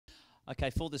Okay,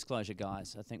 full disclosure,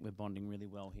 guys. I think we're bonding really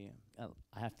well here.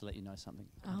 I have to let you know something.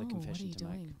 I have a confession what are you to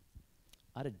make. doing?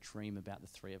 I had a dream about the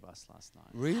three of us last night.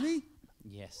 Really?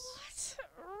 Yes. What?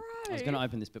 I was going to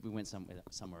open this, but we went somewhere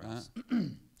else.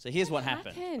 So here's what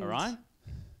happened, all right?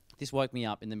 This woke me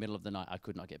up in the middle of the night. I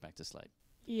could not get back to sleep.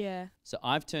 Yeah. So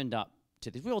I've turned up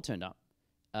to this. We all turned up.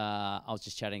 I was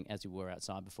just chatting as we were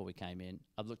outside before we came in.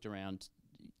 I've looked around.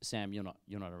 Sam, you're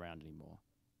not around anymore.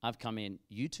 I've come in.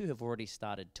 You two have already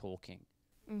started talking.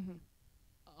 Mm-hmm.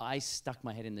 I stuck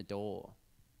my head in the door,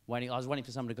 waiting. I was waiting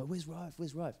for someone to go, "Where's Rove?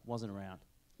 Where's Rove?" Wasn't around.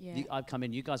 Yeah. I've come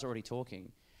in. You guys are already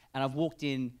talking, and I've walked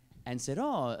in and said,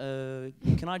 "Oh,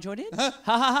 can I join in?" Ha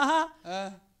ha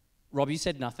ha. Rob, you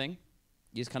said nothing.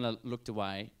 You just kind of looked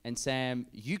away, and Sam,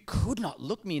 you could not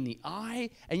look me in the eye,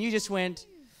 and you just went,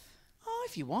 "Oh,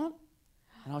 if you want."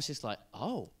 And I was just like,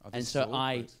 "Oh," and so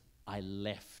I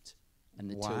left, and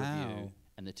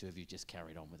the two of you just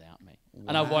carried on without me. Wow.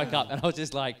 And I woke up and I was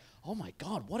just like, "Oh my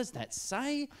God, what does that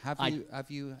say?" Have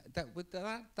you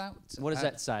what does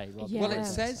that say, Rob? Yeah. Well, it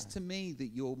says to me that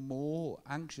you're more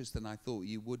anxious than I thought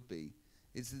you would be.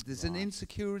 There's an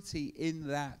insecurity in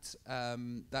that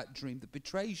that dream that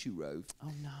betrays you, Rove.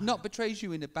 Oh no. Not betrays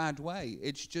you in a bad way.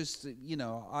 It's just,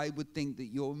 I would think that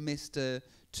you're Mr.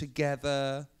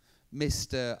 Together,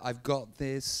 Mr. I've got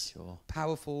this, sure.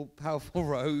 Powerful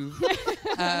Rove.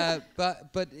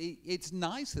 But it's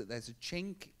nice that there's a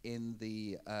chink in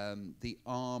the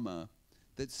armor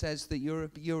that says that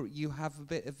you have a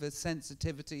bit of a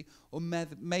sensitivity, or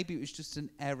maybe it was just an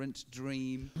errant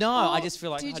dream. No, I just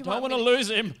feel like I don't want to lose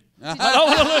him. I don't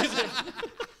want to lose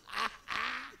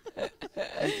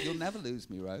him. You'll never lose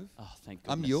me, Rove. Oh, thank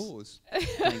goodness. I'm yours.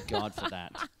 Thank God for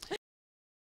that.